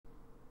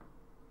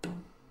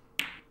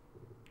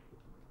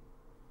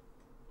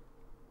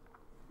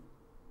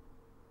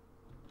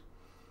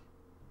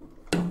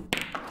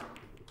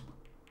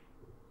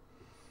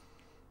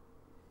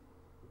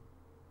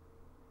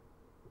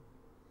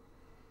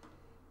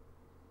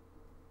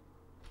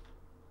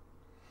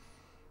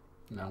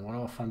Now, what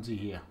do I fancy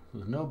here?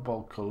 There's no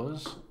bold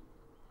colours.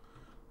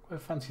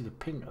 Quite fancy the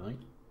pink, I think.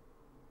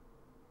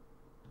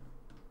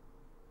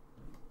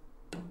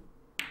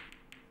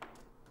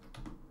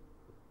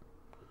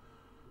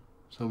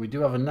 So we do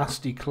have a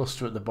nasty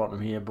cluster at the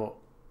bottom here, but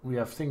we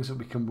have things that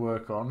we can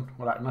work on.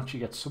 Well, I can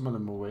actually get some of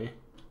them away.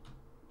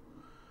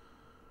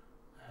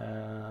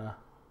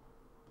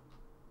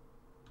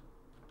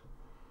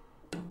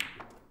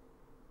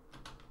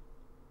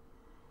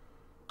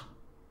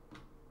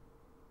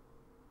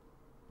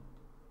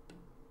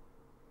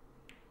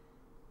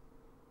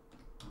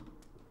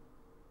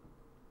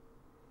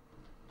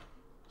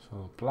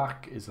 So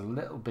black is a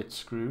little bit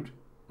screwed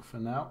for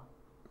now.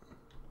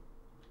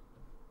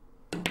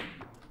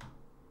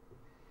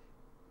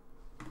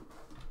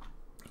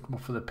 Come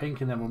up for the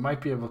pink, and then we might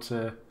be able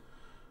to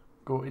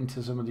go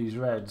into some of these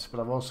reds,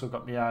 but I've also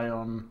got my eye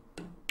on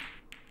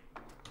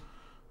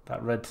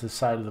that red to the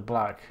side of the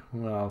black.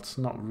 Well, it's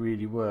not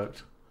really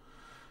worked.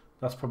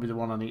 That's probably the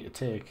one I need to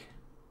take.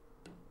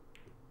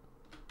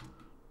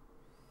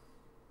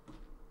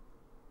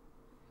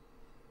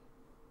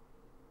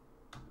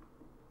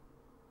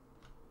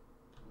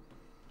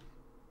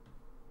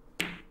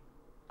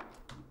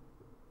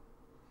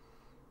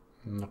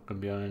 I'm not going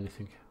to be on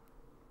anything.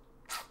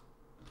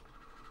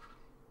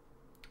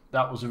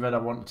 That was the red I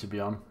wanted to be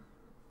on.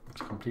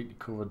 It's completely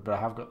covered, but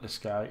I have got this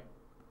guy.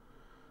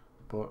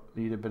 But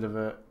need a bit of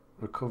a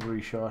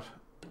recovery shot.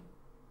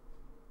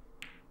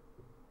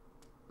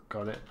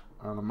 Got it.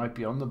 And I might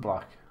be on the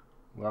black.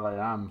 Well, I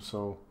am,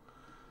 so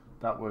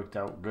that worked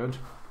out good.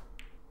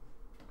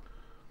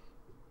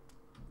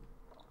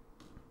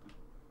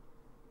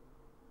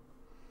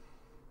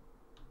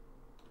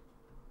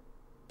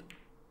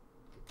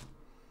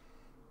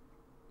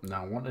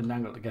 Now I want an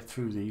angle to get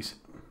through these,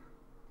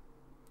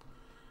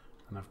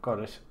 and I've got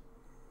it.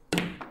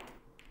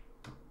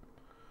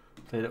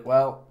 Played it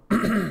well.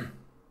 So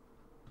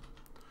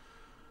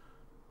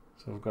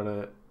I've got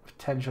a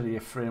potentially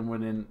a frame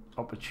winning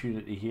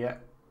opportunity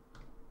here.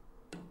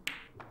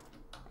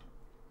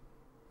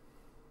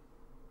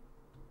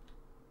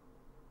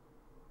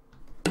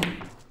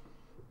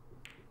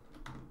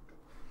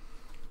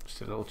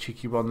 Just a little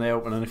cheeky one there,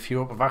 opening a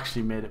few up. I've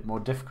actually made it more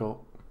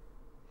difficult.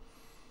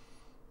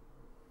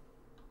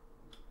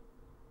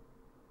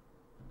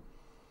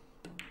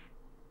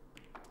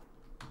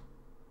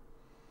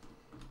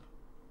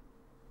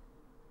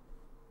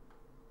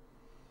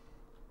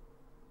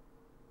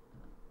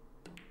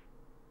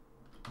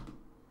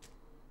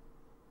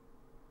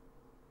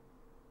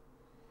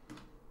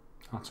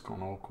 That's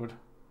gone awkward.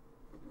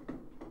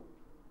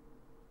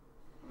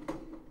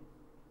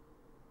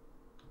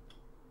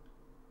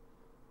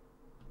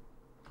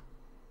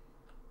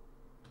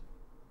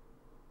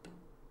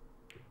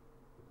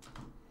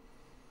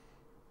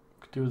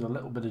 Could do with a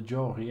little bit of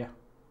jaw here.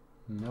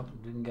 Nope,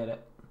 didn't get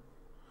it.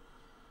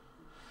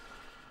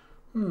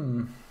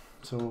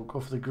 So we'll go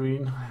for the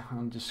green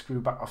and just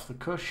screw back off the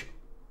cush.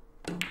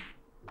 Don't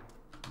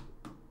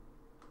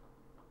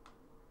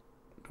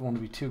want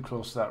to be too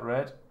close to that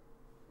red.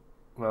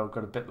 Well,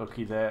 got a bit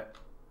lucky there,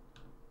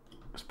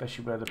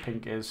 especially where the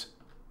pink is.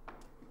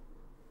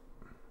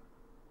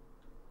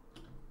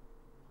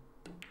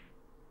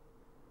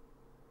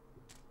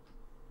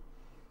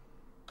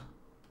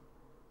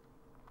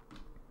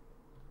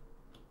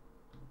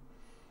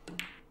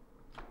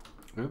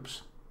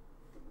 Oops.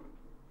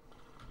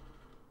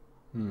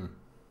 Didn't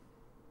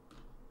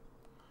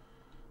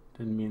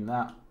mean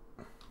that.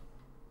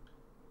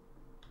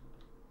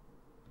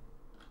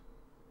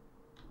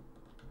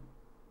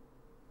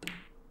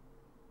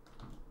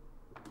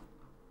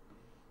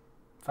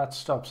 If that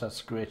stops,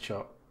 that's a great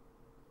shot.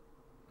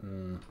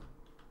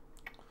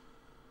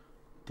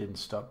 Didn't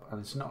stop, and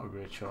it's not a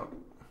great shot.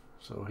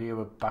 So here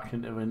we're back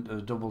into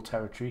the double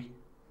territory.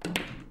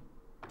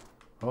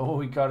 Oh,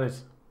 we got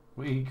it.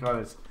 We got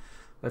it.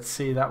 Let's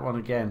see that one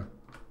again.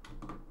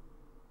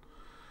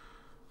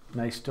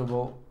 Nice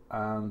double,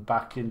 and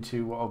back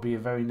into what will be a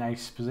very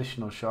nice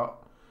positional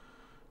shot.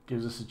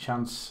 Gives us a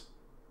chance,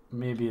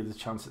 maybe the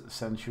chance at the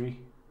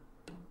century.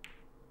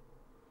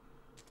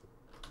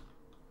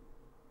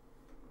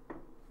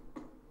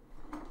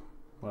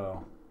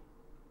 Well,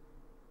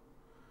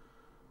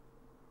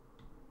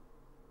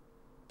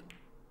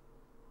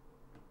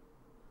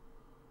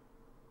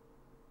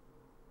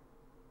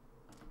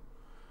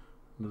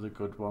 another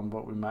good one,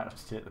 but we might have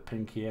to take the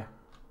pink here.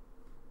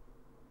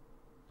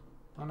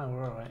 Oh no,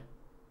 we're alright.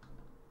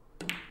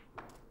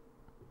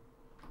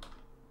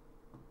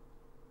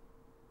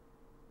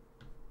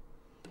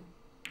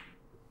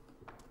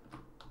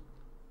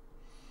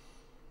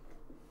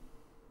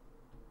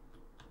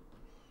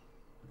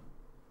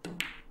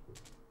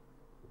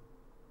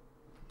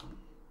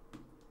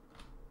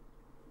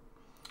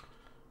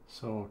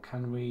 So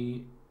can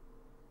we,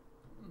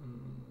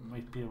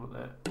 might be able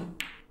to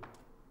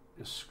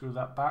just screw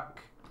that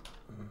back.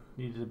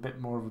 Needed a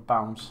bit more of a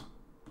bounce.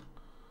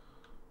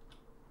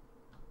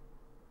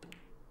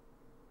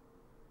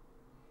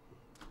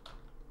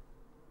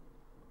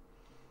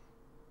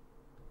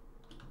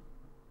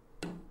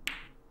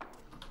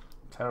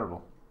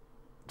 terrible.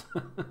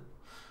 I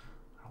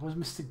always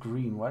miss the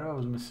green. Why do I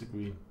always miss the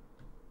green?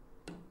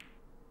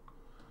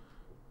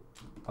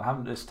 I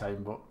haven't this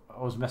time, but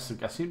I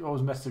seem to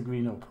always mess the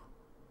green up.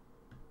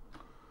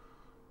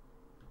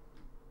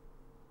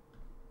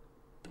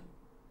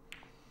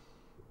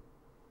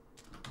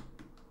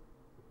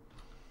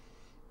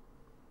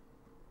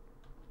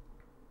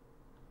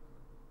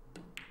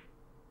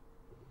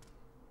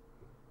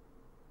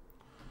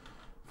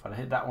 If I'd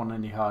hit that one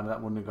any harder,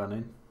 that wouldn't have gone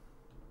in.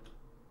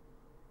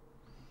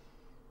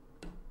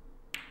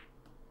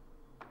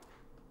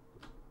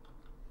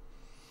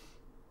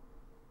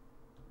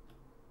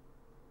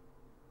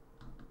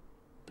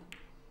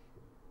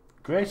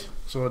 Great.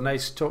 So a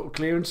nice total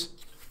clearance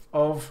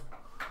of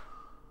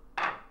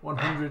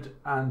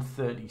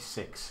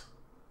 136.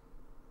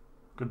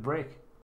 Good break.